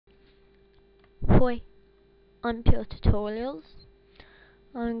Hoi, I'm Pure Tutorials.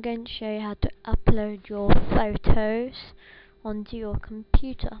 I'm going to show you how to upload your photos onto your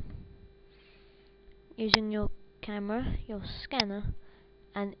computer using your camera, your scanner,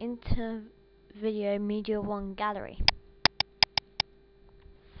 and into Video Media 1 Gallery.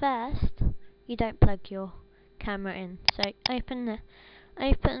 First, you don't plug your camera in, so open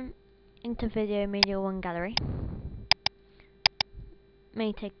into Video Media 1 Gallery.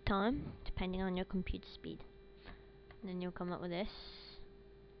 May take time depending on your computer speed. And then you'll come up with this.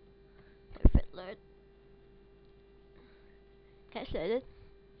 Wait for it to load. Okay, it's loaded.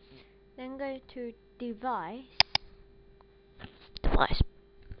 Then go to device.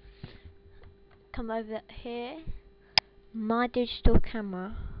 Come over here. My digital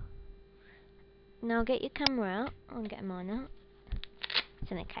camera. Now get your camera out. I'm getting mine out.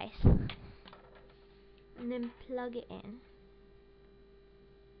 It's in a case. And then plug it in.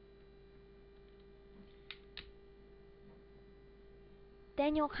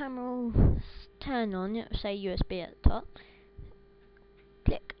 Then your camera will turn on. It will say USB at the top.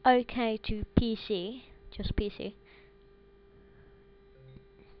 Click OK to PC. Just PC.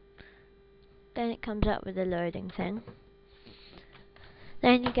 Then it comes up with a loading thing.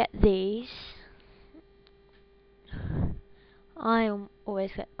 Then you get these. I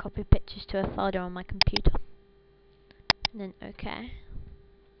always get copy pictures to a folder on my computer. And then OK.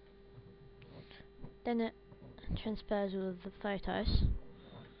 Then it transfers all of the photos.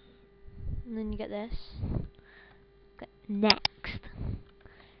 And then you get this. Get next.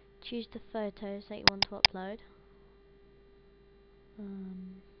 Choose the photos that you want to upload.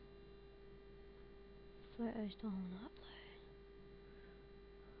 Photos don't want to upload.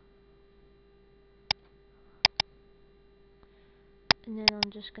 And then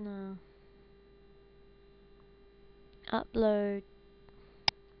I'm just gonna upload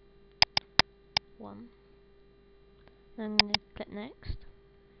one. Then I'm gonna click next.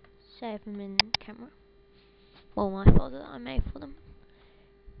 Save them in camera. Well, my folder that I made for them.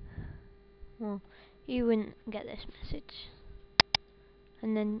 Well, you wouldn't get this message.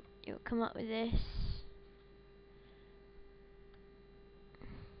 And then you'll come up with this.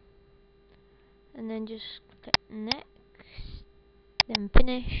 And then just click next. Then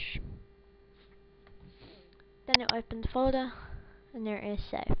finish. Then it opens the folder. And there it is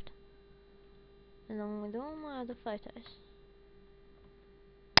saved. Along with all my other photos.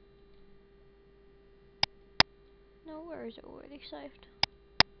 No, where is it already saved?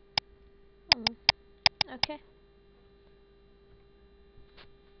 Okay.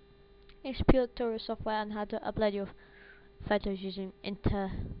 It's Pure Tutorial software on how to upload your photos using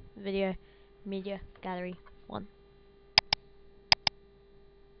Video Media Gallery 1.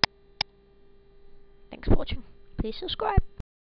 Thanks for watching. Please subscribe.